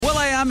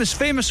Eminem is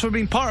famous for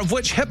being part of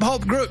which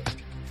hip-hop group?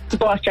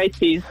 Black Eyed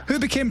Peas. Who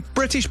became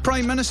British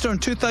Prime Minister in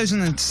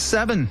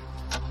 2007?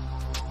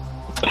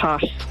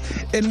 Pass.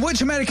 In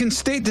which American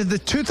state did the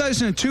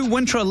 2002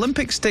 Winter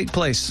Olympics take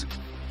place?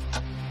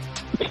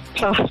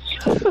 Pass.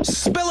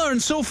 Spiller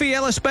and Sophie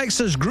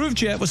Ellis-Bextor's Groove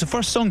Jet was the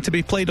first song to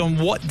be played on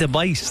what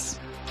device?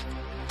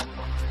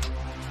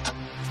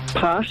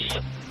 Pass.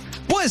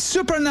 What is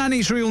Super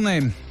Nanny's real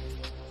name?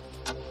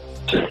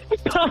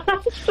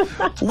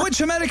 Pass.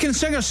 Which American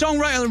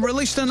singer-songwriter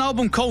released an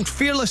album called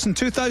Fearless in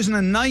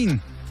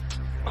 2009?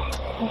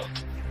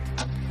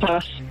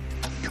 Pass.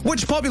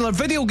 Which popular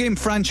video game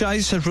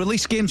franchise has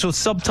released games with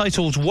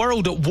subtitles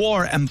World at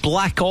War and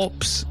Black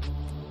Ops?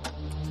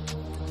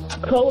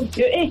 Call of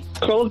Duty.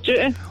 Call of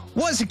Duty.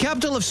 What is the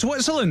capital of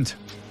Switzerland?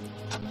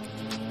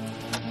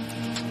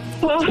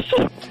 Pass.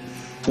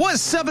 What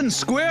is 7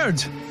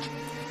 squared?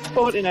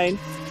 49.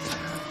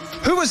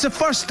 Who was the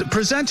first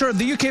presenter of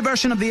the UK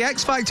version of The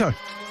X Factor?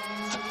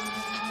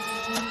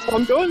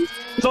 I'm going.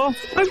 No,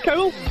 I'm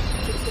cool.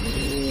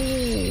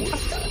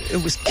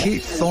 It was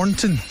Kate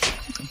Thornton.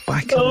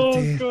 Back in the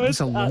day. God. It was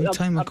a long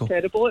time ago. I'm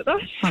terrible at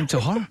this. I'm to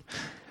her.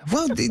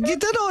 Well, you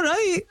did all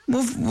right.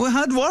 We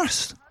had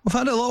worse. We've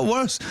had a lot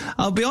worse.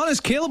 I'll be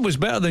honest, Caleb was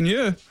better than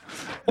you.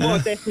 Oh,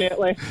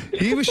 definitely.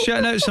 He was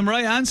shouting out some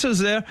right answers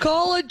there.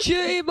 Call of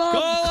Duty, man.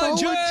 Call of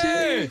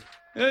Duty!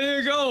 There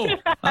you go.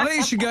 I think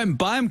you should go and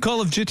buy him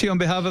Call of Duty on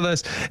behalf of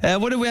this.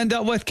 What did we end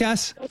up with,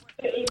 Cass?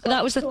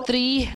 That was a 3.